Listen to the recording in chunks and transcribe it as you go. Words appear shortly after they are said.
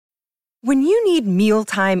When you need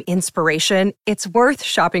mealtime inspiration, it's worth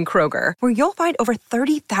shopping Kroger, where you'll find over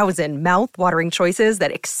 30,000 mouth-watering choices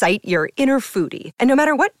that excite your inner foodie. And no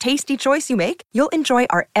matter what tasty choice you make, you'll enjoy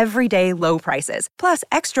our everyday low prices, plus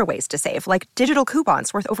extra ways to save, like digital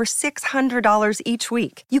coupons worth over $600 each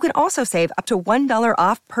week. You can also save up to $1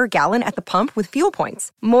 off per gallon at the pump with fuel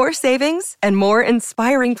points. More savings and more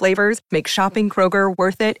inspiring flavors make shopping Kroger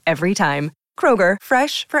worth it every time. Kroger,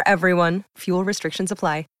 fresh for everyone. Fuel restrictions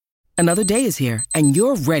apply. Another day is here, and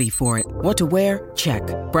you're ready for it. What to wear? Check.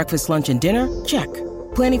 Breakfast, lunch, and dinner? Check.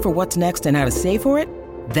 Planning for what's next and how to save for it?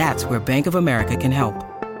 That's where Bank of America can help.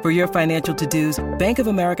 For your financial to-dos, Bank of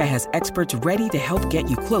America has experts ready to help get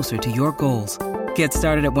you closer to your goals. Get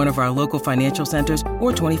started at one of our local financial centers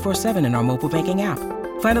or 24/7 in our mobile banking app.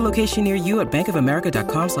 Find a location near you at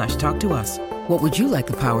bankofamerica.com/talktous. What would you like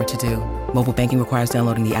the power to do? Mobile banking requires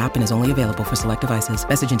downloading the app and is only available for select devices.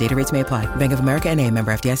 Message and data rates may apply. Bank of America N.A.,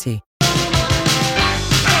 member FDIC.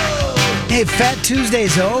 Hey, Fat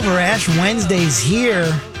Tuesday's over. Ash Wednesday's here.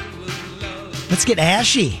 Let's get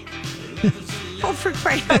ashy. Oh, for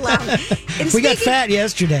crying out loud. We got fat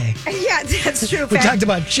yesterday. Yeah, that's true. We talked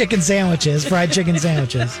about chicken sandwiches, fried chicken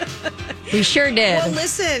sandwiches. We sure did. Well,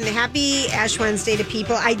 listen, happy Ash Wednesday to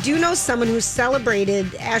people. I do know someone who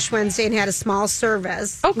celebrated Ash Wednesday and had a small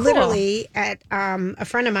service. Oh, cool. Literally at a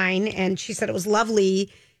friend of mine, and she said it was lovely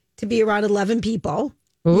to be around 11 people,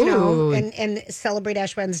 you know, and celebrate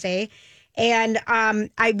Ash Wednesday. And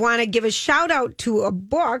I want to give a shout out to a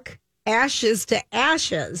book, Ashes to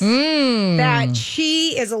Ashes, that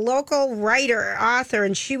she is a local writer, author,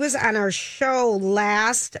 and she was on our show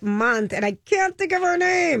last month, and I can't think of her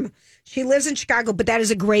name. She lives in Chicago, but that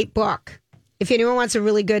is a great book. If anyone wants a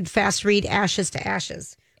really good fast read, Ashes to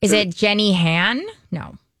Ashes. Is it Jenny Han?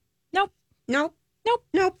 No. Nope.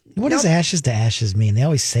 What does ashes to ashes mean? They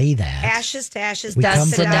always say that. Ashes to ashes, We dust come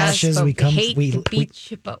to from dust. ashes. but We come. hate the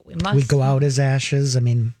beach, but we must. We go out as ashes. I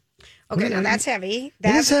mean, Okay, now that's heavy.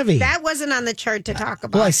 It is heavy. That wasn't on the chart to talk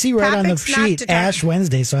about. well, I see right on the Topics not sheet to talk- Ash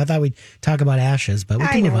Wednesday, so I thought we'd talk about ashes, but we I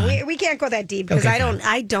can move know on. we can't go that deep because Okay,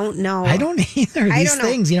 I don't know. I don't either. I These don't know.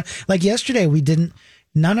 things, you know, like yesterday, we didn't.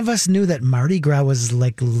 None of us knew that Mardi Gras was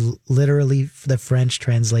like literally the French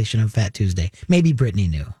translation of Fat Tuesday. Maybe Brittany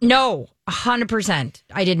knew. No, 100%.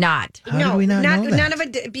 I did not. How did we not know that? None of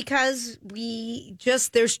it because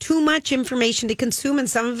there's too much information to consume, and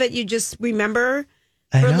some of it you just remember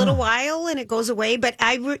for a little while and it goes away. But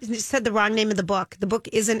I said the wrong name of the book. The book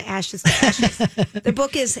isn't Ashes to Ashes. The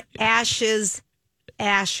book is Ashes.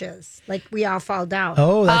 Like we all fall down.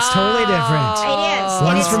 Oh, that's totally different. It is.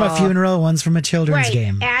 One's from a funeral, one's from a children's right.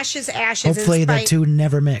 game. Ashes. Hopefully the two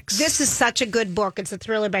never mix. This is such a good book. It's a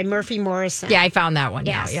thriller by Murphy Morrison. Yeah, I found that one.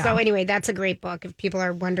 Yes. Yeah. So anyway, that's a great book if people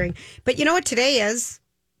are wondering. But you know what today is?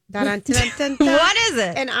 What is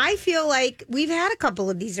it? And I feel like we've had a couple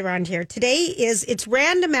of these around here. Today it's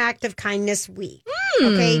Random Act of Kindness Week.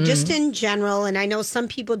 Okay, just in general. And I know some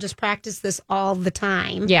people just practice this all the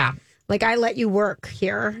time. Yeah. Like I let you work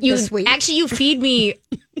here this week. Actually, you feed me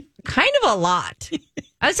kind of a lot.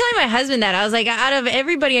 I was telling my husband that. I was like, out of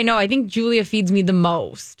everybody I know, I think Julia feeds me the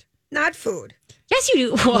most. Not food. Yes,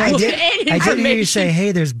 you do. Well, I did hear you say,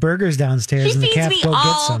 hey, there's burgers downstairs She and the feeds cat me go get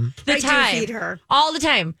all some. the I do time. feed her. All the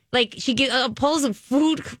time. Like she pulls the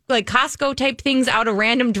food, like Costco type things out of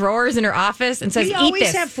random drawers in her office and says, We eat always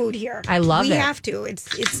this. have food here. I love we it. We have to.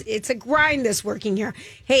 It's a grind this working here.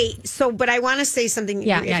 Hey, but I want to say something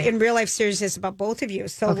in real life seriousness about both of you.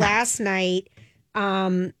 So last night,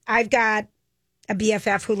 I've got a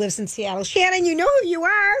BFF who lives in Seattle. Shannon, you know who you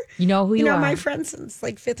are. You know who you are. My friend since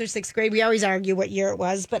like 5th or 6th grade. We always argue what year it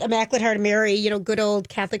was. But Immaculate Heart of Mary, good old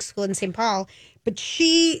Catholic school in St. Paul. But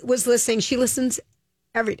she was listening. She listens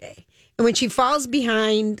every day. And when she falls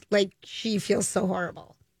behind, like she feels so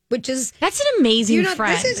horrible. That's an amazing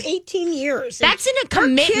friend. This is 18 years. That's a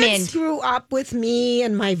commitment. Her kids grew up with me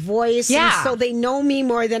and my voice. Yeah. And so they know me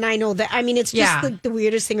more than I know that. I mean, it's just the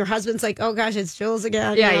weirdest thing. Her husband's like, oh gosh, it's Jules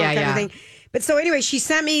again. Kind of thing. But so anyway, she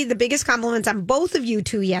sent me the biggest compliments on both of you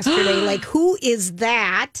two yesterday. Like, who is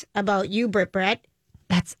that about you, Britt?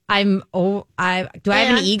 Do I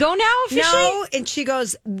have an ego now officially? No, and she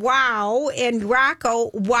goes, wow, and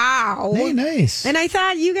Rocco, wow. Hey, nice. And I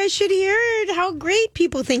thought you guys should hear how great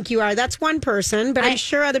people think you are. That's one person, but I'm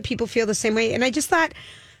sure other people feel the same way. And I just thought,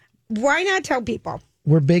 why not tell people?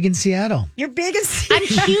 We're big in Seattle. You're big in Seattle.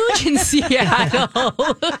 I'm huge in Seattle.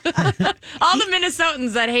 All the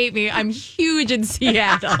Minnesotans that hate me, I'm huge in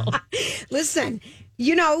Seattle. Listen,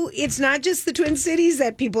 it's not just the Twin Cities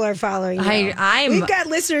that people are following. We've got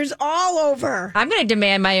listeners all over. I'm going to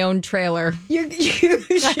demand my own trailer. You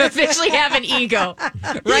I officially have an ego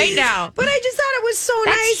right now. But I just thought it was so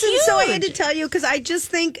That's nice. huge. And so I had to tell you, because I just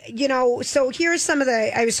think, so here's some of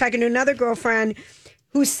I was talking to another girlfriend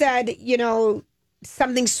who said,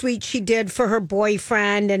 something sweet she did for her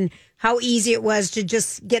boyfriend and how easy it was to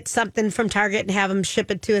just get something from Target and have him ship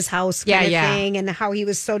it to his house kind of thing, and how he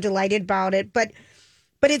was so delighted about it. But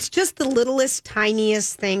it's just the littlest,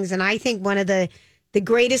 tiniest things. And I think one of the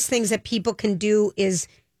greatest things that people can do is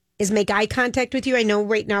make eye contact with you. I know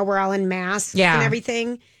right now we're all in masks and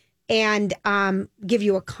everything, and give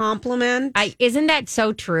you a compliment. Isn't that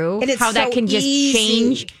so true? And it's how that so can just easy.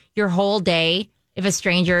 change your whole day if a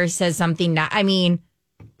stranger says something.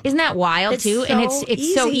 Isn't that wild too? So and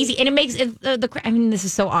it's so easy, and it makes this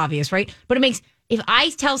is so obvious, right? But it makes, if I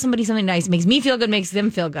tell somebody something nice, it makes me feel good, makes them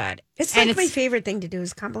feel good. It's my favorite thing to do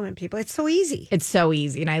is compliment people. It's so easy. It's so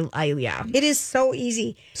easy, and I It is so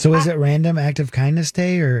easy. So is it random act of kindness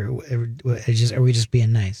day, or are we just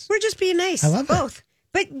being nice? We're just being nice. I love both. it.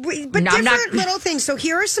 But different little things. So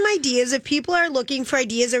here are some ideas. If people are looking for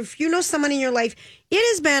ideas, or if you know someone in your life, it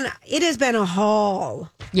has been a haul.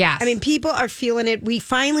 Yeah. I mean, people are feeling it. We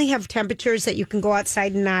finally have temperatures that you can go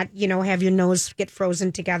outside and not, have your nose get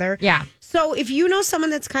frozen together. Yeah. So if you know someone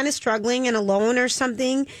that's kind of struggling and alone or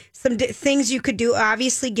something, some things you could do,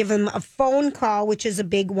 obviously give them a phone call, which is a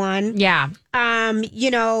big one. Yeah.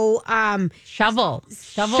 Shovel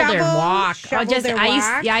their walk.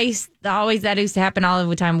 I used to happen all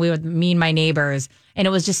the time with me and my neighbors, and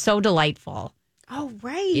it was just so delightful. Oh,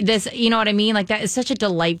 right. This, you know what I mean? Like, that is such a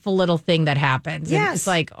delightful little thing that happens. Yes. And it's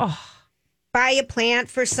like, buy a plant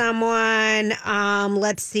for someone.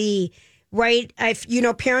 Let's see. Right. If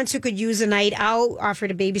parents who could use a night out, offer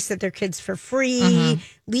to babysit their kids for free. Mm-hmm.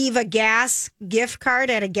 Leave a gas gift card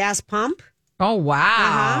at a gas pump. Oh,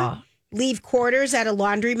 wow. Leave quarters at a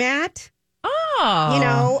laundromat.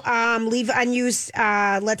 Oh. Leave unused,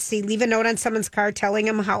 leave a note on someone's car telling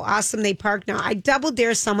them how awesome they park. Now, I double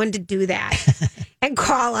dare someone to do that and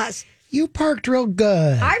call us. You parked real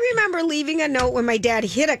good. I remember leaving a note when my dad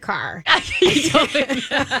hit a car. It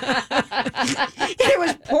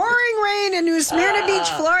was pouring rain in New Smyrna Beach,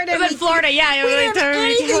 Florida. Florida, yeah. We didn't have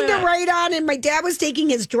anything to write on, and my dad was taking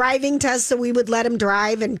his driving test, so we would let him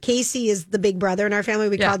drive. And Casey is the big brother in our family.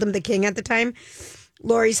 We called him the king at the time.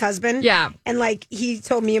 Lori's husband. Yeah. And he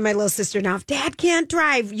told me and my little sister, now, if Dad can't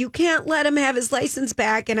drive, you can't let him have his license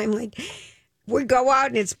back. And I'm like, we go out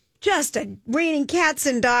and it's just raining cats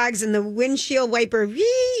and dogs, and the windshield wiper,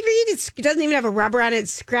 it doesn't even have a rubber on it.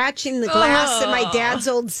 It's scratching the glass. And my dad's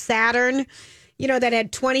old Saturn, that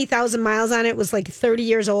had 20,000 miles on it, was like 30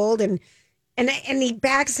 years old. And he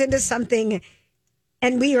backs into something.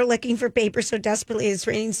 And we were looking for paper so desperately. It's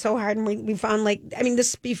raining so hard. And we found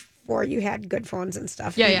this before you had good phones and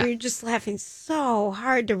stuff. Yeah. We were just laughing so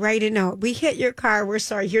hard to write a note. We hit your car. We're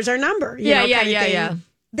sorry. Here's our number. Yeah.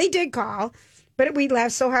 They did call. But we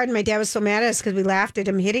laughed so hard, and my dad was so mad at us because we laughed at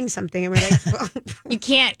him hitting something. And we're like, well. You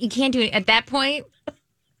can't do it. At that point,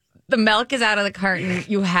 the milk is out of the carton.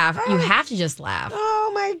 You have to just laugh.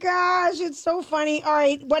 Oh, my gosh. It's so funny. All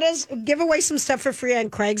right. Give away some stuff for free on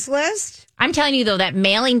Craigslist? I'm telling you, though, that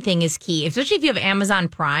mailing thing is key, especially if you have Amazon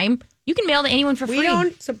Prime. You can mail to anyone for free. We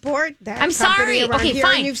don't support that. I'm sorry. Okay, here,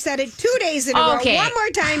 fine. And you've said it 2 days in a row. Okay. One more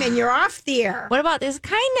time, and you're off the air. What about this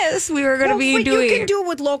kindness we were going to be doing? You can do it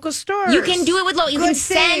with local stores. You can do it with local. You can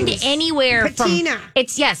send anywhere Patina.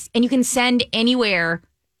 And you can send anywhere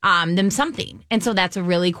them something, and so that's a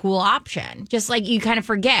really cool option. Just like you kind of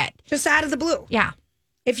forget, just out of the blue. Yeah.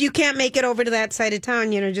 If you can't make it over to that side of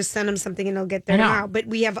town, just send them something and they'll get there tomorrow. But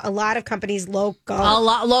we have a lot of companies local.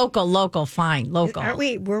 Fine, local. Aren't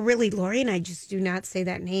we? We're really, Lori and I just do not say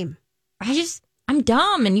that name. I'm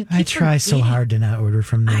dumb, and I try so hard to not order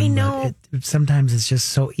from them. I know. But sometimes it's just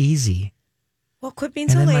so easy. Well, quit being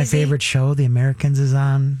so lazy. And then my favorite show, The Americans, is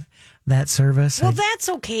on that service. Well, that's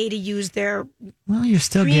okay to use their. Well, you're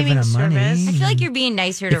still giving them money. Service. I feel like you're being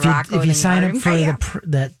nicer to Rocco. If you sign up for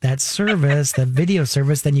that service, that video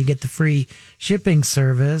service, then you get the free shipping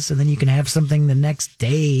service, and then you can have something the next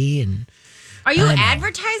day. And are you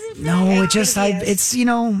advertising for that? No,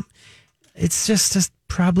 it's just a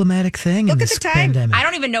problematic thing in this pandemic. I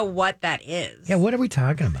don't even know what that is. Yeah, what are we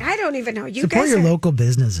talking about? I don't even know. You support guys your local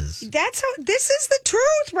businesses. This is the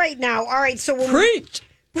truth right now. All right, so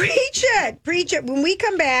Preach it. When we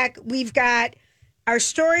come back, we've got our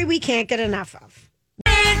story we can't get enough of.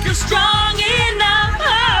 Make you strong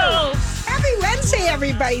enough. Happy Wednesday,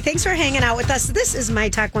 everybody. Thanks for hanging out with us. This is My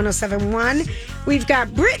Talk 107.1. We've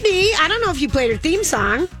got Brittany. I don't know if you played her theme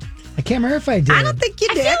song. I can't remember if I did. I don't think you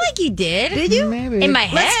did. I feel like you did. Did you? Maybe. In my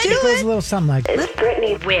head. Let's do It goes it. a little something like that. It's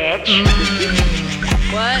Brittany Witch.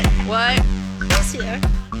 What? This year.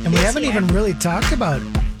 And we haven't even really talked about,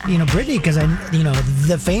 Britney, because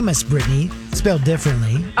the famous Britney, spelled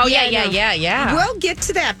differently. Oh, yeah. We'll get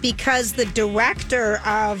to that because the director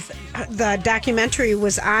of the documentary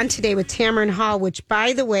was on today with Tamron Hall, which,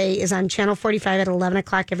 by the way, is on Channel 45 at 11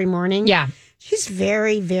 o'clock every morning. Yeah. She's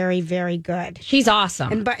very, very, very good. She's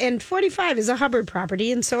awesome. And 45 is a Hubbard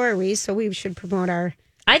property, and so are we. So we should promote our.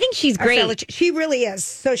 I think she's great. She really is.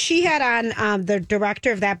 So she had on the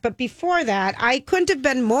director of that. But before that, I couldn't have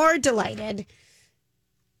been more delighted.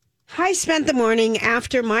 I spent the morning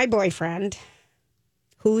after my boyfriend.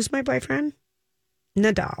 Who's my boyfriend?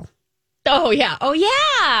 Nadal. Oh, yeah.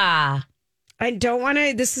 I don't want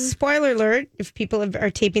to. This is a spoiler alert. If people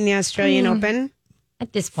are taping the Australian Open.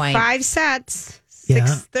 At this point. 5 sets,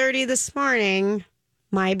 6:30 this morning,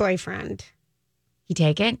 my boyfriend. You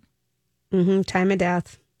take it? Mm-hmm. Time of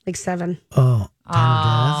death, like 7. Oh,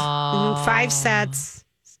 time of death. 5 sets.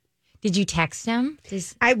 Did you text him?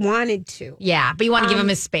 I wanted to. Yeah, but you want to give him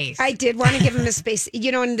his space. I did want to give him his space,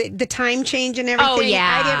 and the time change and everything. Oh,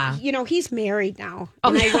 yeah. I didn't, he's married now. Oh,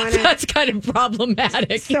 and I wanna, that's kind of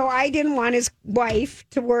problematic. So I didn't want his wife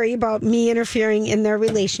to worry about me interfering in their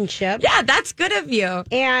relationship. Yeah, that's good of you.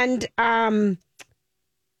 And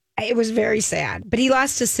it was very sad. But he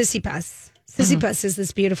lost to Sisyphus. Sisyphus is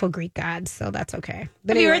this beautiful Greek god, so that's okay.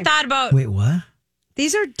 But Have you anyway, ever thought about... Wait, what?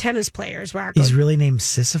 these are tennis players, Rocco. He's really named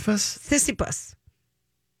Sisyphus? Sisyphus.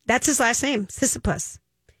 That's his last name, Sisyphus.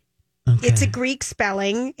 Okay. It's a Greek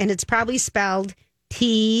spelling, and it's probably spelled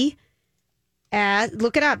T.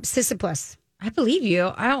 Look it up, Sisyphus. I believe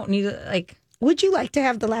you. I don't need Would you like to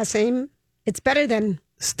have the last name? It's better than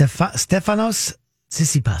Stefanos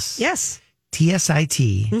Sisypas. yes.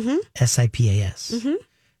 T-S-I-T-S-I-P-A-S. Mm-hmm.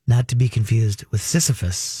 Not to be confused with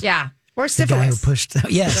Sisyphus. Yeah. Or The guy who syphilis. pushed...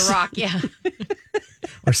 Yes. The Rock, yeah.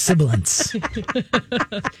 Or sibilance.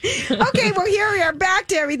 Okay, well here we are back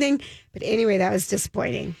to everything. But anyway, that was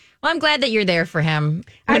disappointing. Well, I'm glad that you're there for him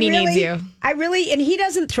when he needs you. And he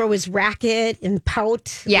doesn't throw his racket and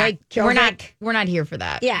pout Yeah, like Jovic. we're not here for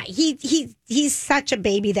that. Yeah, he's such a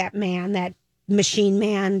baby, that man, that machine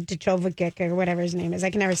man, Djokovic or whatever his name is. I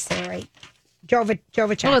can never say it right. Jovic.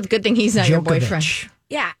 Well, it's a good thing he's not your Djokovic. boyfriend.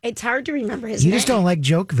 Yeah, it's hard to remember his You name. just don't like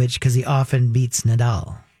Djokovic because he often beats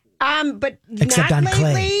Nadal. But Except not on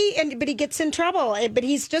lately. clay. But he gets in trouble. But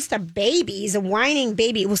he's just a baby. He's a whining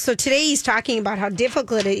baby. Well, so today he's talking about how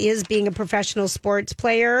difficult it is being a professional sports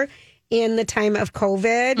player in the time of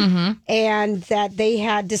COVID, and that they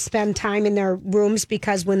had to spend time in their rooms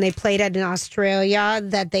because when they played in Australia,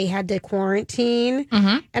 that they had to quarantine.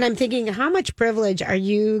 And I'm thinking, how much privilege are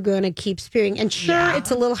you going to keep spewing? And sure,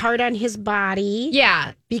 it's a little hard on his body.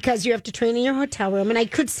 Yeah. Because you have to train in your hotel room. And I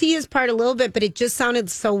could see his part a little bit, but it just sounded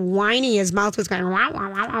so whiny. His mouth was going, wah, wah,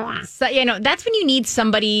 wah, wah, wah. So, that's when you need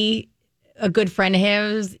somebody, a good friend of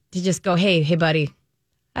his, to just go, hey, buddy,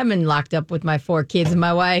 I've been locked up with my 4 kids and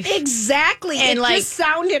my wife. Exactly. And it just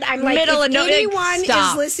sounded, I'm like, middle if of no- anyone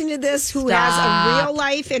stop. is listening to this who has a real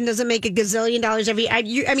life and doesn't make $1 gazillion every,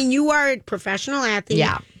 you are a professional athlete.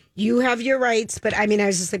 Yeah. You have your rights, but I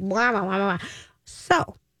was just like, blah, blah, blah, blah.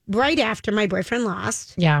 So, right after my boyfriend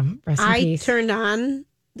lost, Yeah, rest in I peace. turned on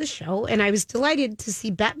the show and I was delighted to see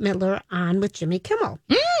Bette Midler on with Jimmy Kimmel.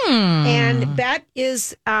 And Bette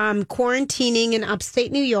is quarantining in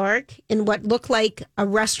upstate New York in what looked like a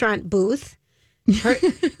restaurant booth.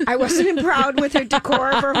 I wasn't proud with her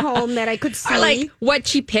decor of her home that I could see. Or like what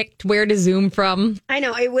she picked, where to Zoom from. I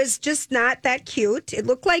know, it was just not that cute. It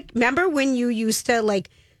looked like, remember when you used to, like,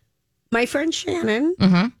 my friend Shannon,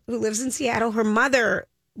 who lives in Seattle, her mother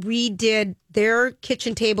redid their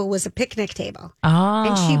kitchen table was a picnic table. Oh.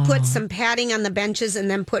 And she put some padding on the benches and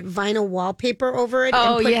then put vinyl wallpaper over it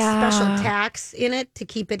Oh, and put yeah. special tacks in it to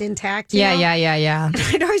keep it intact. you Yeah. know?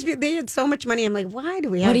 I'd always be, they had so much money. I'm like, why do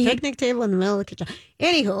we have a picnic table in the middle of the kitchen?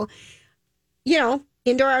 Anywho,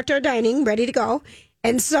 indoor, outdoor dining, ready to go.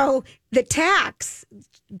 And so the tacks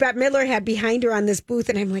Bette Midler had behind her on this booth,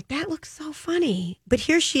 and I'm like, that looks so funny. But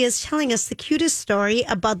here she is telling us the cutest story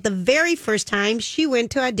about the very first time she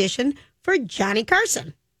went to audition for Johnny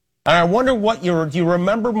Carson. And I wonder do you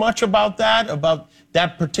remember much about that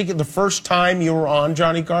particular first time you were on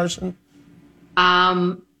Johnny Carson?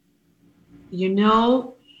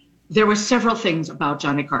 There were several things about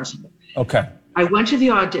Johnny Carson. Okay. I went to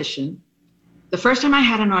the audition. The first time I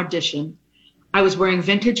had an audition, I was wearing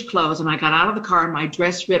vintage clothes and I got out of the car and my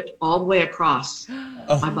dress ripped all the way across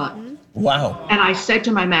my butt. Wow. And I said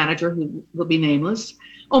to my manager, who will be nameless,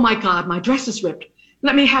 "Oh my God, my dress is ripped.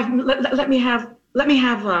 Let me have let me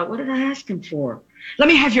have, what did I ask him for? Let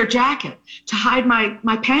me have your jacket to hide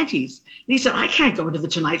my panties. And he said, I can't go to the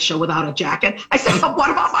Tonight Show without a jacket. I said, what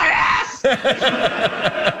about my ass?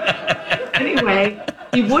 Anyway,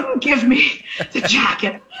 he wouldn't give me the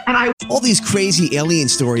jacket. And all these crazy alien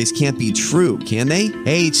stories can't be true, can they?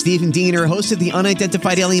 Hey, it's Stephen Diener, host of the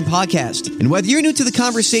Unidentified Alien Podcast. And whether you're new to the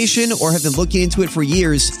conversation or have been looking into it for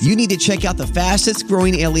years, you need to check out the fastest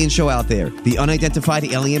growing alien show out there, the Unidentified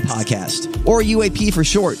Alien Podcast, or UAP for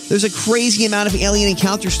short. There's a crazy amount of alien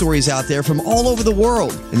encounter stories out there from all over the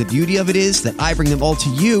world. And the beauty of it is that I bring them all to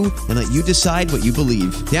you and let you decide what you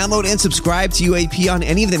believe. Download and subscribe to UAP on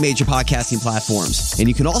any of the major podcasting platforms. And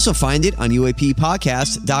you can also find it on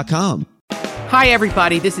UAPpodcast.com. Hi,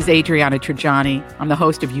 everybody. This is Adriana Trajani. I'm the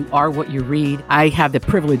host of You Are What You Read. I have the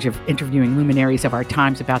privilege of interviewing luminaries of our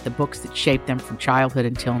times about the books that shaped them from childhood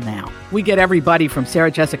until now. We get everybody from Sarah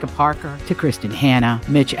Jessica Parker to Kristen Hanna,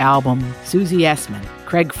 Mitch Albom, Susie Essman,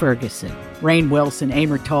 Craig Ferguson, Rainn Wilson,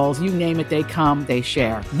 Amor Tolls, you name it, they come, they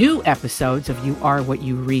share. New episodes of You Are What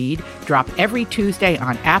You Read drop every Tuesday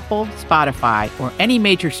on Apple, Spotify, or any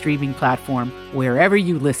major streaming platform wherever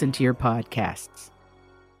you listen to your podcasts.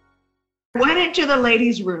 Went into the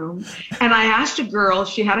ladies' room and I asked a girl,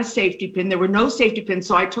 she had a safety pin. There were no safety pins,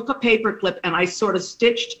 so I took a paper clip and I sort of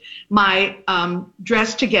stitched my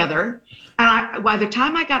dress together. And by the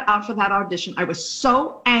time I got out for that audition, I was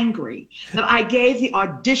so angry that I gave the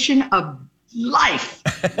audition of life.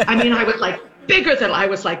 I mean, I was like bigger than I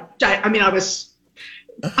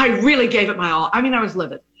really gave it my all. I mean, I was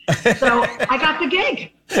livid. So I got the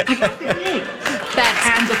gig.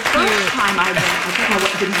 And the first time I went, I think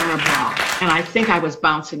I didn't wear a bra, and I think I was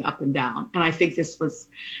bouncing up and down. And I think this was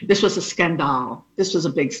a scandal. This was a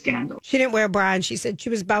big scandal. She didn't wear a bra, and she said she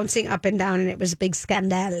was bouncing up and down, and it was a big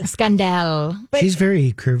scandal. Scandal. But she's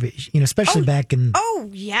very curvy, especially back in. Oh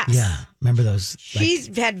yes. Yeah, remember those?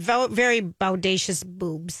 She's had very bodacious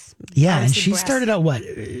boobs. Yeah, and she started out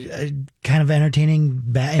kind of entertaining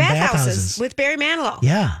in bathhouses with Barry Manilow.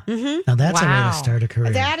 Yeah. Mm-hmm. Now that's a way to start a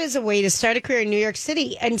career. That is a way to start a career in New York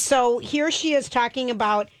City. And so here she is talking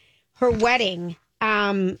about her wedding,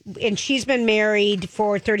 and she's been married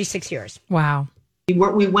for 36 years. Wow.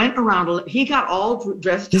 We went around. He got all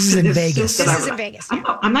dressed. This is in Vegas. This is in Vegas.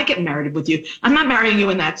 I'm not getting married with you. I'm not marrying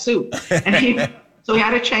you in that suit. And so he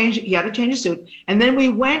had to change. He had to change his suit. And then we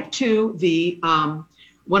went to the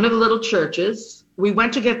one of the little churches. We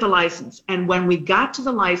went to get the license. And when we got to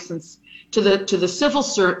the license, to the civil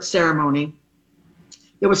ceremony,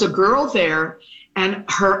 there was a girl there, and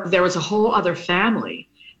there was a whole other family.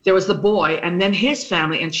 There was the boy and then his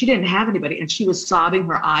family, and she didn't have anybody, and she was sobbing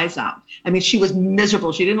her eyes out. I mean, she was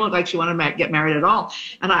miserable. She didn't look like she wanted to get married at all.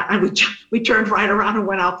 And we turned right around and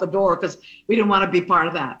went out the door because we didn't want to be part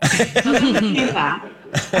of that. So then we came back,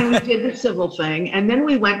 and we did the civil thing, and then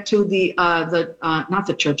we went to the not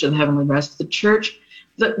the Church of the Heavenly Rest, the church,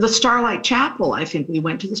 the Starlight Chapel. I think we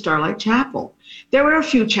went to the Starlight Chapel. There were a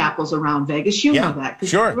few chapels around Vegas. You know that.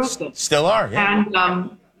 Sure. Still are. Yeah.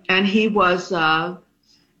 And he was.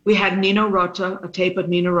 We had Nino Rota, a tape of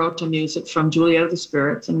Nino Rota music from Juliet of the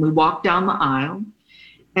Spirits, and we walked down the aisle,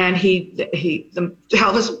 and the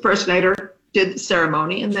Elvis impersonator did the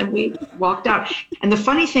ceremony, and then we walked out. And the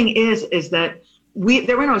funny thing is that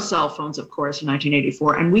there were no cell phones, of course, in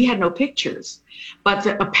 1984, and we had no pictures. But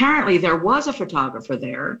apparently there was a photographer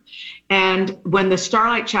there, and when the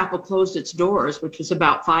Starlight Chapel closed its doors, which was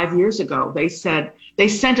about 5 years ago, they sent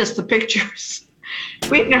us the pictures.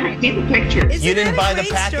 We've never seen the pictures. You didn't buy the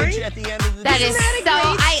package at the end of the day? That is so.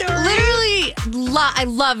 I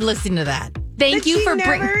love listening to that. Thank you for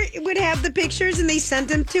bringing. She never would have the pictures, and they sent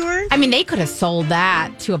them to her. I mean, they could have sold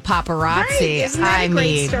that to a paparazzi. Right. Isn't that a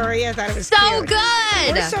great story? I thought it was so cute.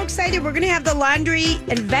 good. We're so excited. We're going to have the laundry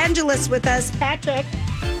evangelist with us, Patrick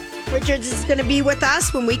Richards, is going to be with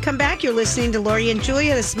us when we come back. You're listening to Lori and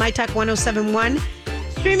Julia. This is My Talk 107.1.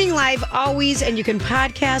 Streaming live always, and you can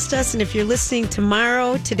podcast us. And if you're listening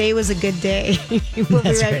tomorrow, today was a good day. We'll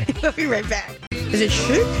be right back. Is it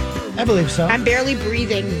Shoot? I believe so. I'm barely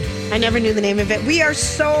breathing. I never knew the name of it. We are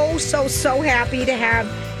so happy to have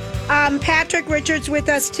Patrick Richards with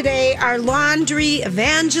us today, our laundry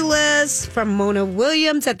evangelist from Mona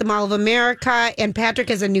Williams at the Mall of America. And Patrick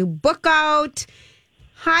has a new book out.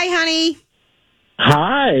 Hi, honey.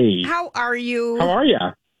 Hi. How are you? How are you?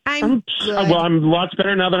 I'm good. Well, I'm lots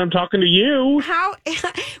better now that I'm talking to you.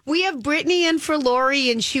 We have Brittany in for Lori,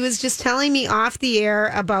 and she was just telling me off the air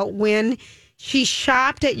about when she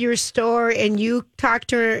shopped at your store and you talked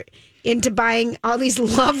her into buying all these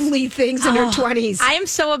lovely things in her 20s. I am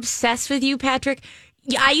so obsessed with you, Patrick.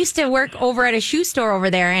 I used to work over at a shoe store over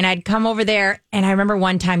there, and I'd come over there, and I remember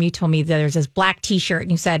one time you told me that there's this black T-shirt,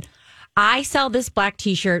 and you said, I sell this black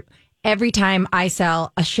T-shirt every time I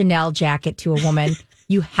sell a Chanel jacket to a woman.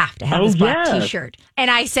 You have to have this black T-shirt.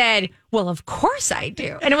 And I said, well, of course I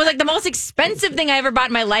do. And it was like the most expensive thing I ever bought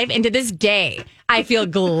in my life. And to this day, I feel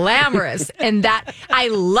glamorous. And that I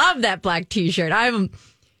love that black T-shirt.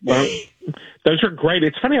 Well, those are great.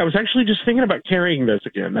 It's funny. I was actually just thinking about carrying those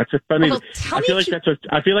again. That's a funny. Well, I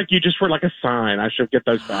feel like you just were like a sign. I should get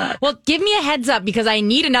those back. Well, give me a heads up because I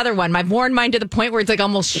need another one. I've worn mine to the point where it's like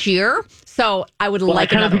almost sheer. So I would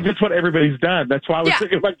like another. I think that's what everybody's done. That's why I was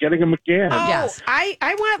thinking about getting them again. Oh, yes. I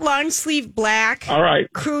want long sleeve black. All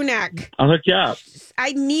right. Crew neck. I'll hook you up.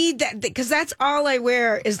 I need that because that's all I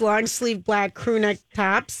wear is long sleeve black crew neck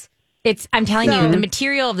tops. I'm telling you, the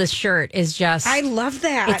material of this shirt is just. I love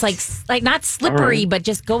that. It's like not slippery, but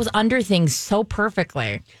just goes under things so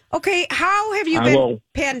perfectly. Okay, how have you been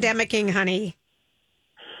pandemicking, honey?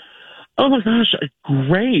 Oh my gosh,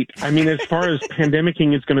 great. I mean, as far as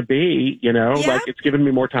pandemicking is going to be, like it's given me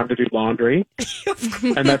more time to do laundry.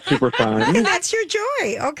 And that's super fun. And that's your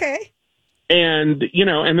joy. Okay. And,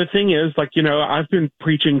 and the thing is, I've been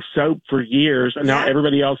preaching soap for years, and now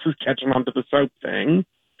everybody else is catching on to the soap thing.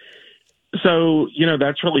 So,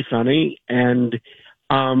 that's really funny. And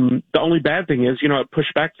the only bad thing is, it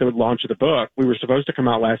pushed back the launch of the book. We were supposed to come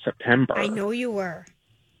out last September. I know you were.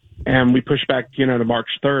 And we pushed back, to March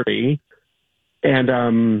 30.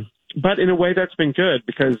 And, but in a way that's been good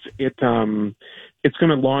because it's going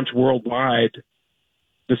to launch worldwide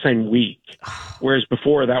the same week, whereas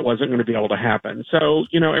before that wasn't going to be able to happen. So,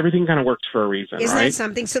 everything kind of works for a reason, Isn't right? that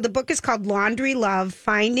something? So the book is called Laundry Love,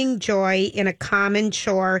 Finding Joy in a Common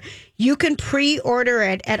Chore. You can pre-order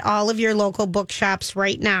it at all of your local bookshops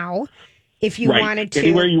right now if you wanted to.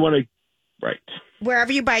 Anywhere you want to, right.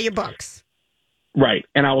 Wherever you buy your books. Right.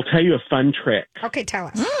 And I will tell you a fun trick. Okay, tell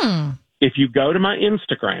us. If you go to my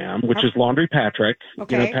Instagram, which is Laundry Patrick,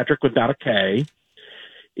 Patrick without a K,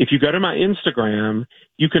 if you go to my Instagram,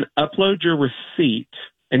 you can upload your receipt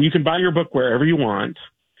and you can buy your book wherever you want.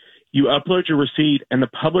 You upload your receipt and the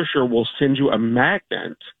publisher will send you a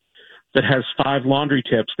magnet that has 5 laundry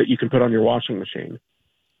tips that you can put on your washing machine.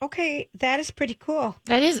 Okay, that is pretty cool.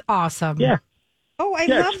 That is awesome. Yeah. Oh, I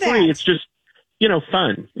love it's that. Free. It's just,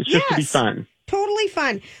 fun. It's just to be fun. Totally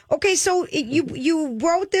fun. Okay, so you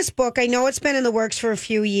wrote this book. I know it's been in the works for a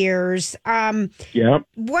few years. Yep.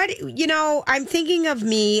 What, I'm thinking of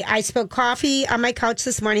me. I spilled coffee on my couch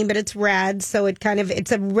this morning, but it's red. So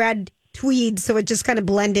it's a red tweed. So it just kind of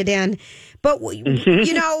blended in. But,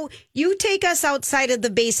 you take us outside of the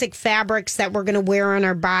basic fabrics that we're going to wear on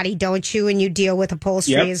our body, don't you? And you deal with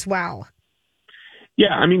upholstery as well.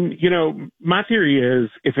 Yeah, I mean, my theory is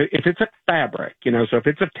if it's a fabric, so if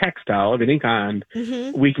it's a textile of any kind,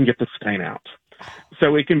 we can get the stain out.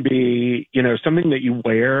 So it can be, something that you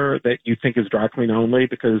wear that you think is dry clean only,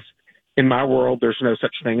 because in my world, there's no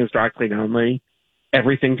such thing as dry clean only.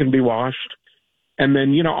 Everything can be washed. And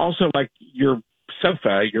then, also like your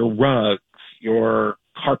sofa, your rugs, your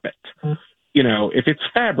carpet, if it's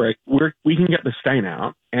fabric, we can get the stain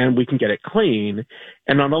out and we can get it clean.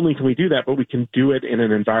 And not only can we do that, but we can do it in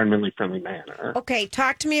an environmentally friendly manner. Okay,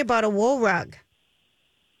 talk to me about a wool rug.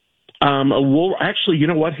 Actually, you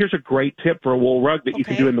know what? Here's a great tip for a wool rug that you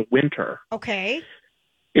can do in the winter. Okay.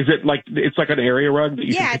 Is it it's like an area rug that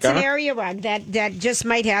you can pick it's up? an area rug that just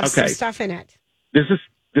might have some stuff in it. This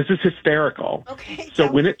is hysterical. Okay.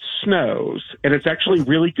 So when it snows, and it's actually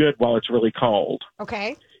really good while it's really cold.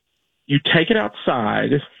 Okay. You take it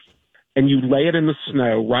outside and you lay it in the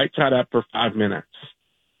snow right side up for 5 minutes.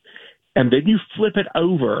 And then you flip it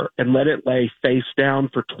over and let it lay face down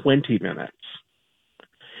for 20 minutes.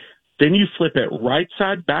 Then you flip it right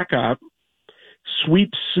side back up,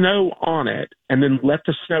 sweep snow on it, and then let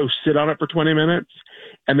the snow sit on it for 20 minutes,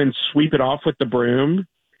 and then sweep it off with the broom,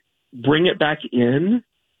 bring it back in,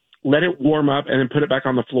 let it warm up, and then put it back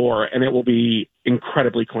on the floor, and it will be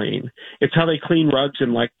incredibly clean. It's how they clean rugs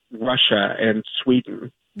in like Russia and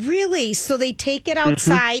Sweden. Really? So they take it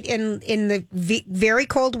outside in the very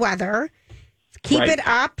cold weather, keep it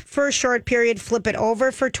up for a short period, flip it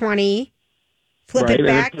over for 20, flip it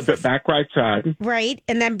back. Flip it back right side. Right,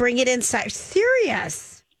 and then bring it inside.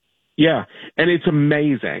 Serious? Yeah, and it's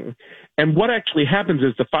amazing. And what actually happens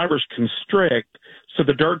is the fibers constrict, so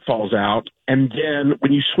the dirt falls out, and then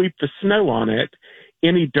when you sweep the snow on it,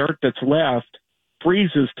 any dirt that's left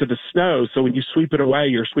freezes to the snow, so when you sweep it away,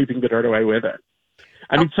 you're sweeping the dirt away with it.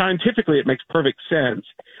 I mean, scientifically, it makes perfect sense,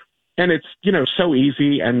 and it's, so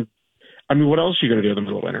easy, and I mean, what else are you going to do in the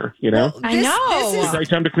middle of winter? You know, I know. It's a great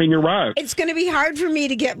time to clean your rug. It's going to be hard for me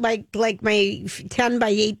to get my 10 by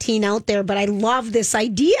 18 out there, but I love this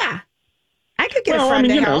idea. I could get a friend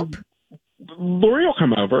to help. Lori will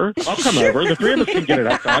come over. I'll come over. The three of us can get it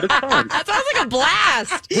outside. It's fun. That sounds like a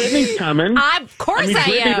blast. Whitney's coming. Of course I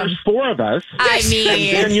Whitney, am. There's 4 of us. I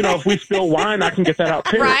mean. And then, if we spill wine, I can get that out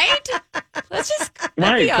too. Right? Let's just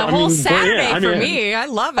that'd be a whole Saturday for me. I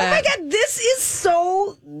love it. Oh my God, this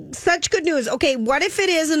is such good news. Okay, what if it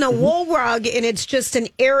isn't a wool rug and it's just an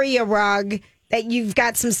area rug that you've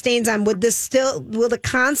got some stains on? Will the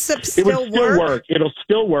concept still work? It would still work. It'll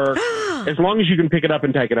still work as long as you can pick it up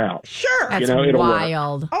and take it out. Sure. That's it'll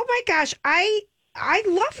wild. Work. Oh my gosh, I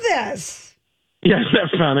love this. Yeah, is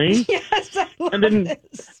that funny? Yes, I love and then,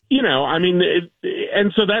 this.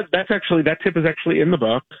 And so that tip is actually in the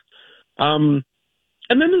book. And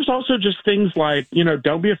then there's also just things like,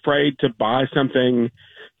 don't be afraid to buy something,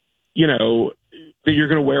 that you're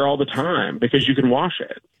going to wear all the time because you can wash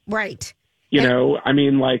it. Right. And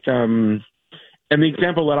the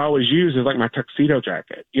example that I always use is like my tuxedo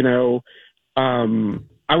jacket.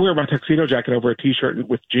 I wear my tuxedo jacket over a T-shirt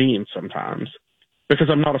with jeans sometimes because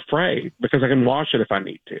I'm not afraid, because I can wash it if I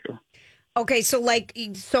need to. Okay, so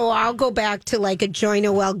I'll go back to like a Joy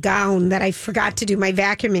Noel gown that I forgot to do my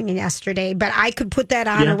vacuuming yesterday, but I could put that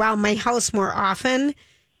on around my house more often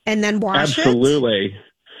and then wash it. Absolutely.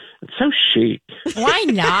 It's so chic. Why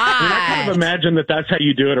not? I kind of imagine that that's how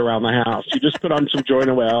you do it around the house. You just put on some Joy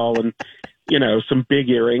Noel and, some big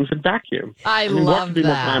earrings and vacuum. I love what could be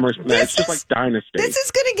more glamorous than that? It's just like Dynasty. This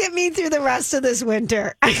is going to get me through the rest of this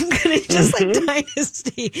winter. I'm going to just like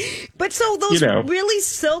Dynasty. But so those really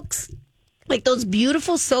silks, like those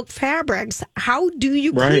beautiful silk fabrics, how do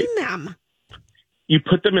you clean them? You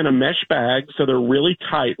put them in a mesh bag so they're really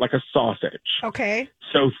tight, like a sausage. Okay.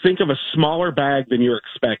 So think of a smaller bag than you're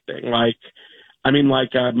expecting.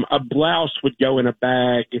 A blouse would go in a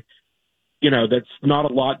bag, that's not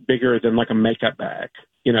a lot bigger than like a makeup bag,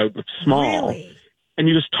 small. Really? And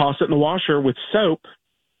you just toss it in the washer with soap.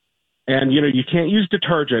 And, you can't use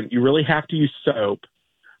detergent. You really have to use soap.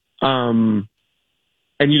 And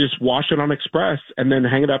you just wash it on Express and then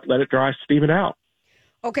hang it up, let it dry, steam it out.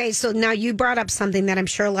 Okay, so now you brought up something that I'm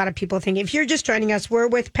sure a lot of people think. If you're just joining us, we're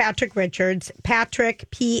with Patrick Richards.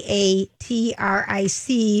 Patrick, Patric,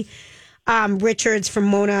 Richards from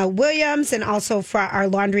Mona Williams, and also for our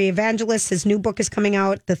laundry evangelist. His new book is coming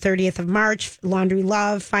out the 30th of March, Laundry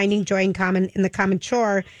Love, Finding Joy in the Common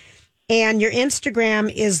Chore. And your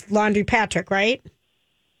Instagram is Laundry Patrick, right?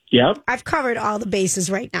 Yep. I've covered all the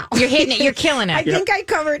bases right now. You're hitting it. You're killing it. I think I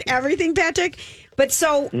covered everything, Patrick. But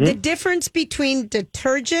so the difference between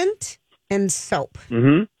detergent and soap.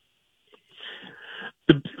 Mm-hmm.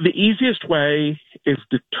 The easiest way is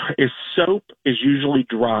soap is usually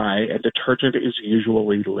dry and detergent is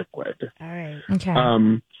usually liquid. All right.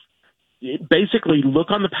 Okay. Basically,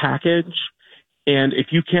 look on the package, and if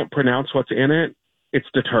you can't pronounce what's in it, it's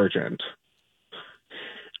detergent.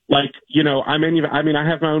 Like, I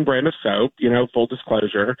have my own brand of soap, full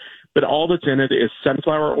disclosure, but all that's in it is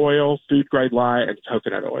sunflower oil, food grade lye, and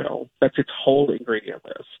coconut oil. That's its whole ingredient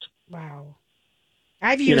list. Wow.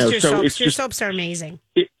 I've used your soaps. Your soaps are amazing.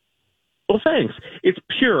 Well, thanks. It's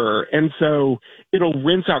pure, and so it'll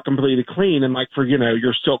rinse out completely clean. And like for,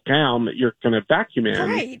 your silk gown that you're going to vacuum in,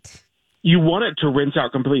 right? You want it to rinse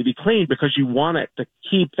out completely clean because you want it to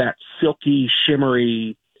keep that silky,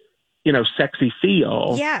 shimmery, sexy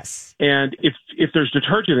feel. Yes. And if there's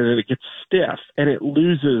detergent in it, it gets stiff and it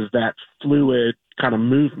loses that fluid kind of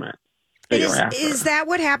movement that you're after. Is that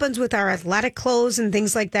what happens with our athletic clothes and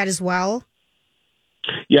things like that as well?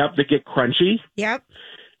 Yep, they get crunchy. Yep.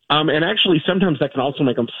 And actually, sometimes that can also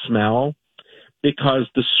make them smell because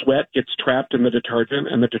the sweat gets trapped in the detergent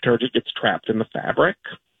and the detergent gets trapped in the fabric.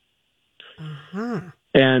 Uh-huh.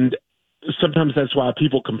 And sometimes that's why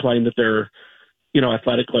people complain that their,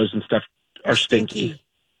 athletic clothes and stuff are stinky.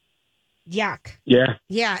 Yuck. Yeah.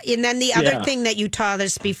 Yeah. And then the other thing that you taught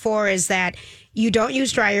us before is that you don't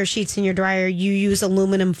use dryer sheets in your dryer. You use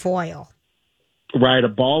aluminum foil. Right. A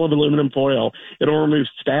ball of aluminum foil. It'll remove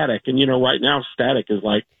static. And, right now static is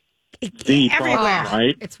like the everywhere. Problem,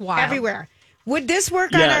 right? It's wild. Everywhere. Would this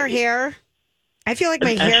work on our hair? I feel like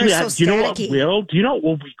my hair is so staticky. Do you know what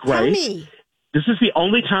will be great? Tell me. This is the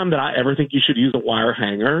only time that I ever think you should use a wire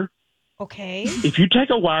hanger. Okay. If you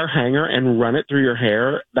take a wire hanger and run it through your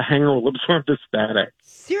hair, the hanger will absorb the static.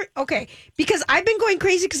 Okay. Because I've been going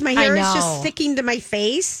crazy because my hair is just sticking to my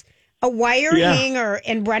face. A wire hanger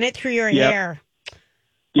and run it through your hair.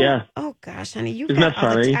 Yeah. Oh gosh, honey, Isn't that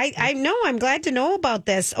funny? I know. I'm glad to know about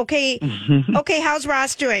this. Okay. Okay. How's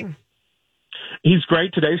Ross doing? He's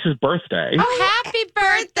great. Today's his birthday. Oh, happy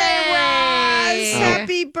birthday, Ross!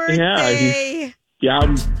 Happy birthday!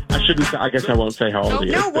 I shouldn't say, I guess I won't say how old he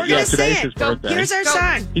is. No, we're going to sing it. His birthday. Here's our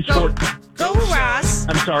song. He's Go, Ross.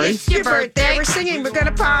 I'm sorry? It's your birthday. We're singing. We're going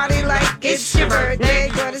to party like it's your birthday.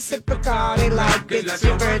 Going to sip a party like it's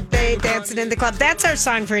your birthday. Dancing in the club. That's our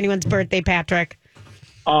song for anyone's birthday, Patrick.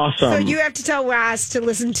 Awesome. So you have to tell Ross to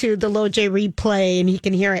listen to the Low J replay and he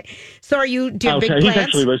can hear it. So do you have big plans? He's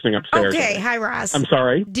actually listening upstairs. Okay. Hi, Ross. I'm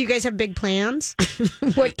sorry. Do you guys have big plans?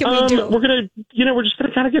 What can we do? We're just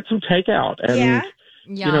gonna kind of get some takeout and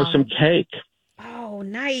some cake. Oh,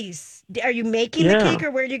 nice. Are you making the cake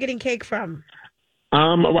or where are you getting cake from?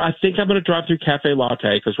 I think I'm gonna drive through Cafe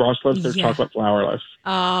Latte because Ross loves their chocolate flourless.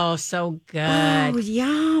 Oh, so good. Oh,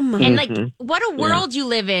 yum. And what a world you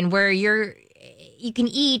live in where you can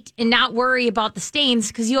eat and not worry about the stains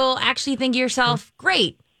because you'll actually think to yourself,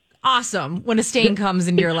 great, awesome, when a stain comes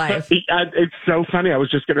into your life. It's so funny. I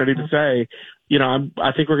was just getting ready to say,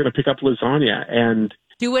 I think we're going to pick up lasagna and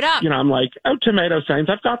do it up. I'm like, tomato stains,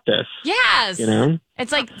 I've got this. Yes.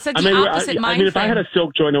 It's like such the opposite mind. I mean, if I had a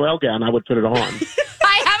silk joy Noel gown, I would put it on.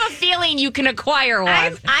 I have a feeling you can acquire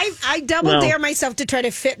one. I dare myself to try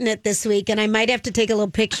to fit in it this week, and I might have to take a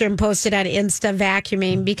little picture and post it on Insta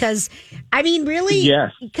vacuuming because, I mean, really,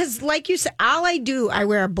 yes. Because like you said, I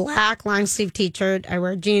wear a black long sleeve t-shirt, I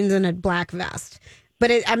wear jeans and a black vest.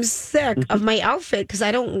 But I'm sick of my outfit because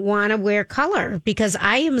I don't want to wear color because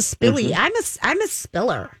I am spilly. I'm a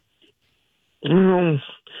spiller. We're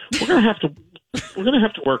gonna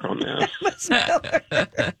have to work on this.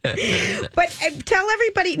 But tell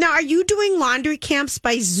everybody now. Are you doing laundry camps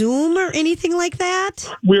by Zoom or anything like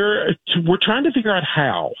that? We're trying to figure out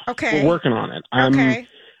how. Okay, we're working on it. I'm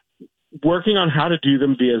working on how to do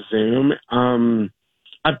them via Zoom.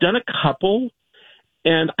 I've done a couple,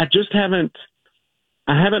 and I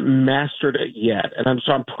haven't mastered it yet, and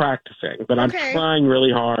I'm practicing, but I'm trying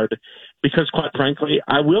really hard because, quite frankly,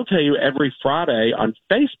 I will tell you every Friday on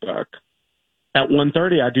Facebook at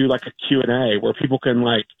 1:30 I do like a Q&A where people can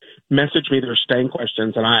message me their stain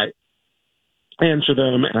questions, and I answer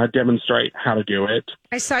them and I demonstrate how to do it.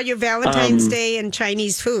 I saw your Valentine's Day and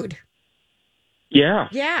Chinese food. Yeah.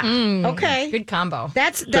 Yeah. Okay. Good combo.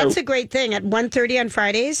 That's a great thing at 1:30 on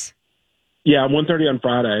Fridays. Yeah, 1:30 on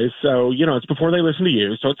Fridays. So, it's before they listen to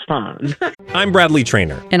you, so it's fun. I'm Bradley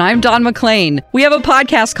Trainer. And I'm Don McClain. We have a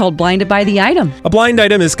podcast called Blinded by the Item. A blind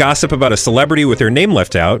item is gossip about a celebrity with their name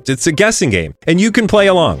left out. It's a guessing game, and you can play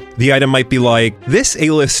along. The item might be like, this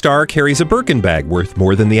A-list star carries a Birkin bag worth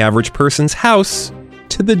more than the average person's house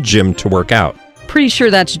to the gym to work out. Pretty sure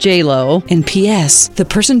that's J-Lo. And P.S. the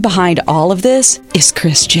person behind all of this is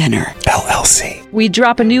Kris Jenner, LLC. We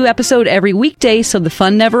drop a new episode every weekday so the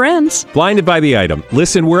fun never ends. Blinded by the Item.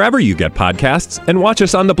 Listen wherever you get podcasts and watch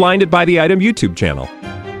us on the Blinded by the Item YouTube channel.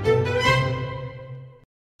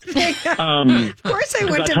 Of course I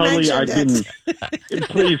went to mention it.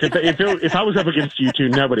 Please, if I was up against you two,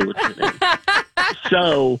 nobody would see me.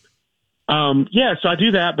 So... so I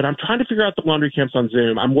do that, but I'm trying to figure out the laundry camps on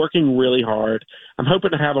Zoom. I'm working really hard. I'm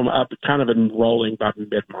hoping to have them up kind of enrolling by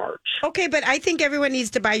mid-March. Okay, but I think everyone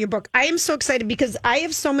needs to buy your book. I am so excited because I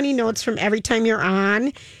have so many notes from every time you're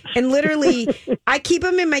on. And literally, I keep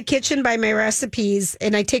them in my kitchen by my recipes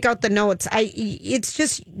and I take out the notes.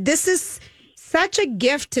 This is such a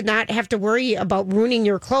gift to not have to worry about ruining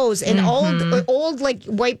your clothes and old like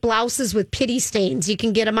white blouses with pity stains. You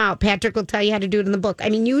can get them out. Patrick will tell you how to do it in the book. I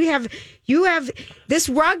mean, you have this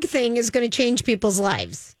rug thing is going to change people's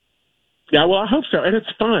lives. Yeah, well, I hope so. And it's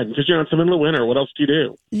fun because, it's the middle of winter. What else do you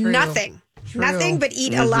do? Nothing. Nothing but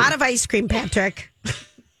eat a lot of ice cream, Patrick.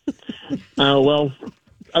 Well,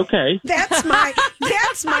 okay. That's my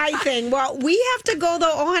thing. Well, we have to go,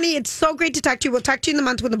 though. Oh, honey, it's so great to talk to you. We'll talk to you in the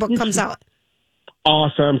month when the book comes out.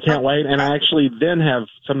 Awesome. Can't wait. And I actually then have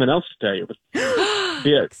something else to tell you.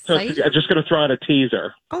 So I'm just going to throw out a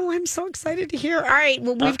teaser. Oh, I'm so excited to hear. All right.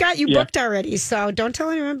 Well, we've got you booked already, so don't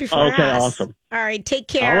tell anyone before us. Okay, awesome. All right. Take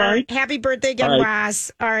care. All right. Happy birthday again,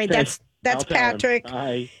 Ross. All right. That's Patrick.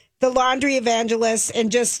 Bye. The laundry evangelist,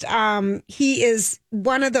 and just he's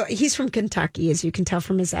from Kentucky, as you can tell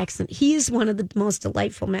from his accent. He is one of the most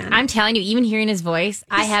delightful men. I'm telling you, even hearing his voice,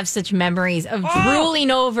 I have such memories of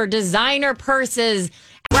drooling over designer purses.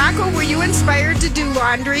 Rocco, were you inspired to do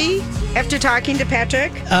laundry after talking to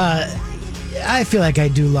Patrick? I feel like I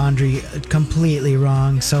do laundry completely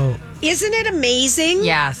wrong. So isn't it amazing?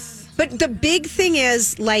 Yes. But the big thing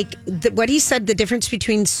is, what he said, the difference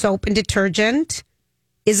between soap and detergent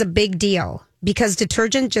is a big deal because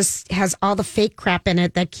detergent just has all the fake crap in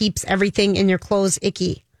it that keeps everything in your clothes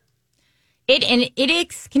icky.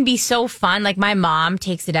 It can be so fun. Like my mom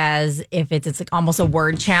takes it as if it's like almost a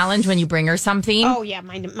word challenge when you bring her something. Oh yeah,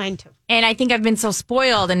 mine too. And I think I've been so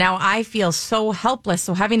spoiled, and now I feel so helpless.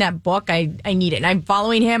 So having that book, I need it. And I'm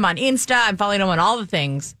following him on Insta. I'm following him on all the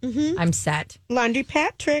things. Mm-hmm. I'm set. Laundry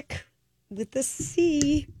Patrick with the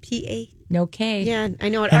C-P-A. No K. Yeah, I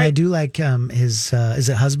know it. And I do like his is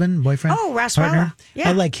it husband, boyfriend? Oh, Ross partner? Ralla. Yeah.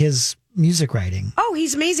 I like his music writing. Oh,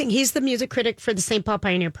 he's amazing. He's the music critic for the St. Paul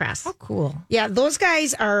Pioneer Press. Oh, cool. Yeah, those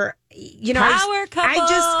guys are, Power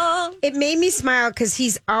couple. it made me smile because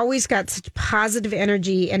he's always got such positive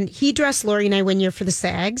energy. And he dressed Lori and I one year for the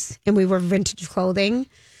SAGs, and we wore vintage clothing.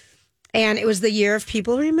 And it was the year of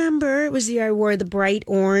people remember. It was the year I wore the bright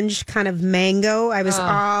orange kind of mango. I was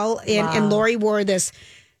all in, and Lori wore this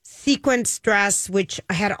sequence dress, which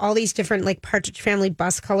had all these different like Partridge Family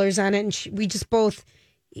bus colors on it. And we just both...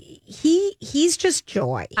 He's just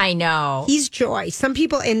joy. I know. He's joy. Some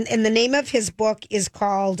people, and the name of his book is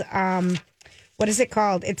called, what is it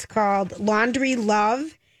called? It's called Laundry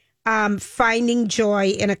Love, Finding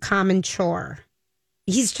Joy in a Common Chore.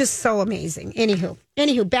 He's just so amazing.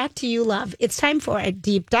 Anywho, back to you, love. It's time for a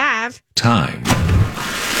deep dive. Time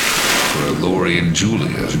for a Lori and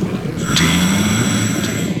Julia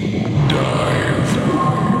deep dive.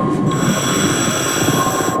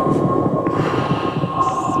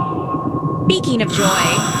 Speaking of joy,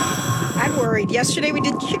 I'm worried. Yesterday we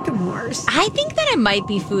did chicken wars. I think that I might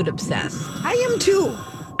be food obsessed. I am too.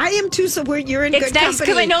 So you're in good company. It's nice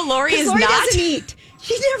because I know Lori is Lori not. Doesn't eat.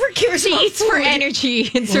 She never cares. She about eats food. for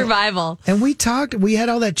energy and survival. And we had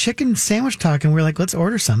all that chicken sandwich talk, and we were like, let's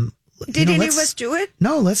order some. Did any of us do it?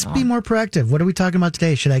 No, let's be more proactive. What are we talking about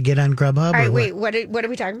today? Should I get on Grubhub? All right, or wait. What are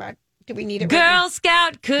we talking about? Do we need it? Girl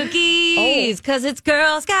Scout cookies, because it's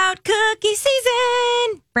Girl Scout cookie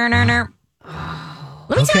season. Let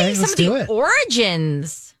me tell you some of the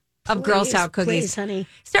origins of Girl Scout cookies. Please, honey.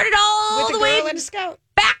 Started all With the a way girl and a scout.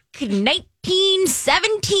 back in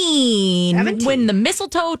 1917 when the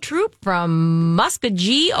Mistletoe Troop from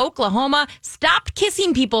Muskogee, Oklahoma stopped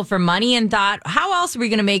kissing people for money and thought, how else are we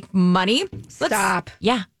going to make money? Stop.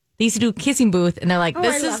 Yeah. They used to do a kissing booth, and they're like,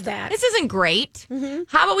 I love that. This isn't great. Mm-hmm.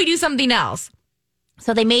 How about we do something else?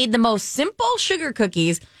 So they made the most simple sugar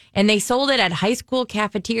cookies, and they sold it at high school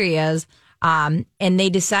cafeterias. And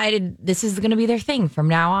they decided this is going to be their thing from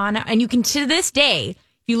now on. And you can, to this day, if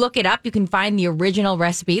you look it up, you can find the original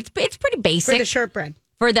recipe. It's pretty basic. For the shortbread.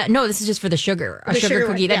 No, this is just for the sugar. A The sugar sugar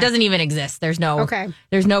cookie one, that yeah. doesn't even exist. There's no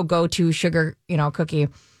go-to sugar, cookie.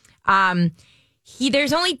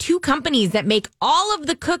 There's only two companies that make all of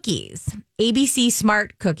the cookies. ABC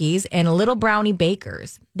Smart Cookies and Little Brownie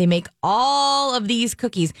Bakers. They make all of these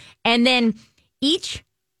cookies, and then each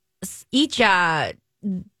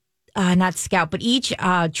not scout, but each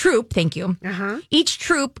troop, thank you. Each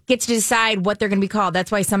troop gets to decide what they're going to be called.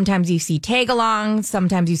 That's why sometimes you see tag-alongs,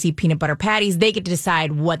 sometimes you see peanut butter patties. They get to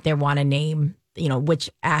decide what they want to name, which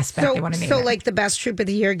aspect they want to name. So, it. like the best troop of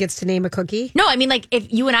the year gets to name a cookie? No, I mean, like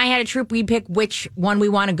if you and I had a troop, we'd pick which one we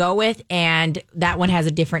want to go with, and that one has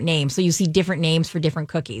a different name. So you see different names for different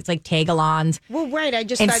cookies, like tag-alongs. Well, right. I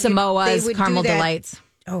just and thought Samoas, they would Caramel do that. Delights.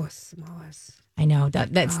 Oh, Samoas. I know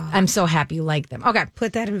that's. I'm so happy you like them. Okay,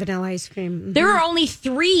 put that in vanilla ice cream. Mm-hmm. There are only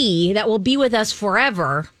 3 that will be with us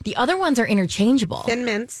forever. The other ones are interchangeable. Thin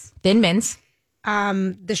mints.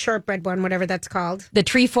 The shortbread one, whatever that's called. The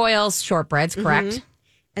trefoils shortbreads, correct? Mm-hmm.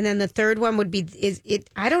 And then the third one would be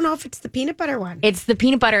I don't know if it's the peanut butter one. It's the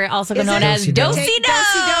peanut butter, also known as Do-si-do.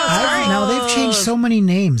 No, they've changed so many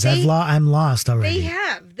names. I'm lost already. They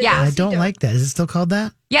have. Yeah, I don't like that. Is it still called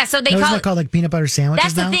that? Yeah, so they isn't call it called like peanut butter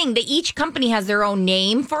sandwiches. That's the thing. Each company has their own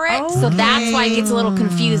name for it, so that's why it gets a little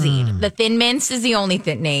confusing. The Thin Mints is the only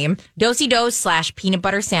thin name. Do-si-dos / peanut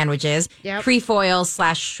butter sandwiches. Yep. Trefoils /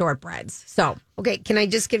 shortbreads. So okay, can I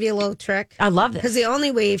just give you a little trick? I love this because the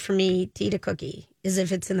only way for me to eat a cookie is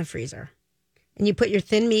if it's in the freezer, and you put your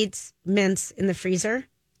Thin Mints in the freezer.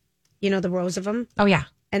 The rows of them. Oh yeah,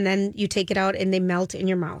 and then you take it out and they melt in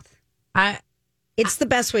your mouth. It's the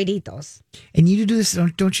best way to eat those. And you do this,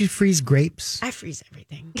 don't you freeze grapes? I freeze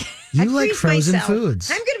everything. You like frozen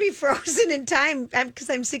foods. I'm going to be frozen in time because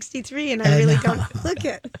I'm 63 and I really don't look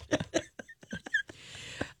it.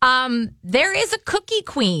 There is a cookie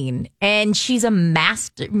queen, and she's a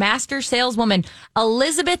master saleswoman,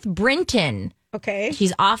 Elizabeth Brinton. Okay.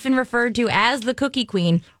 She's often referred to as the cookie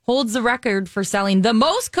queen, holds the record for selling the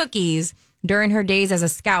most cookies during her days as a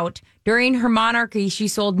scout. During her monarchy, she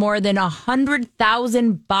sold more than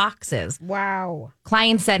 100,000 boxes. Wow.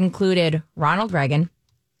 Clients that included Ronald Reagan,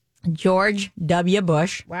 George W.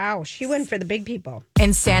 Bush. Wow, she went for the big people.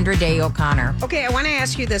 And Sandra Day O'Connor. Okay, I want to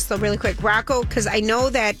ask you this, though, really quick. Rocco, because I know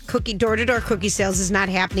that door-to-door cookie sales is not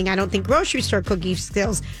happening. I don't think grocery store cookie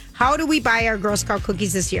sales. How do we buy our Girl Scout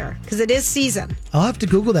cookies this year? Because it is season. I'll have to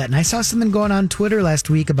Google that. And I saw something going on Twitter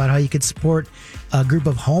last week about how you could support a group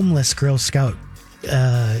of homeless Girl Scout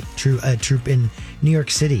troop in New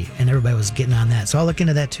York City, and everybody was getting on that. So I'll look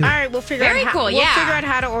into that too. All right, we'll figure out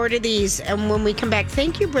how to order these. And when we come back,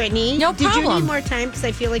 thank you, Brittany. No problem. Did you need more time? Because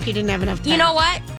I feel like you didn't have enough time. You know what?